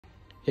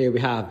Here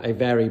we have a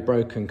very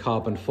broken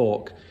carbon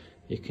fork.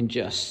 You can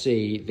just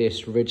see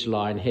this ridge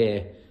line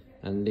here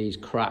and these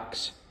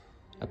cracks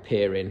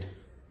appearing.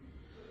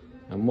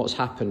 And what's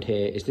happened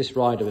here is this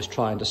rider was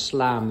trying to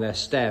slam their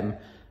stem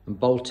and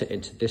bolt it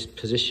into this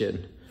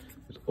position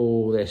with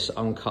all this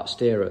uncut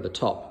steerer at the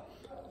top.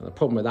 And the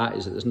problem with that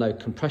is that there's no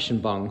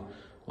compression bung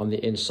on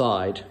the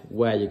inside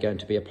where you're going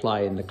to be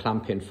applying the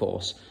clamping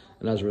force.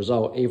 And as a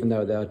result, even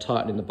though they were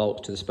tightening the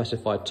bolts to the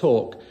specified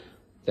torque,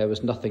 there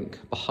was nothing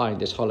behind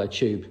this hollow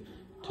tube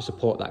to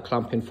support that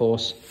clamping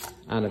force,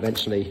 and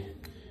eventually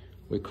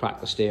we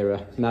cracked the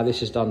steerer. Now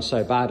this is done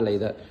so badly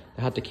that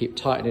they had to keep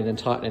tightening and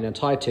tightening and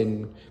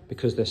tightening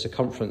because the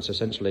circumference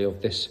essentially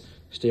of this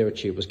steerer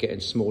tube was getting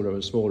smaller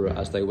and smaller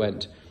as they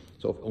went,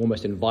 sort of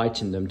almost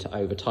inviting them to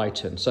over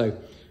tighten. So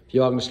if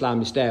you are going to slam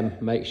your stem,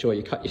 make sure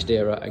you cut your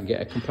steerer and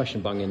get a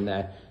compression bung in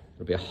there.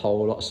 It'll be a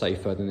whole lot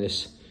safer than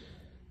this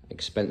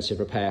expensive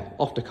repair.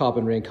 Off to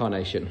carbon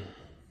reincarnation.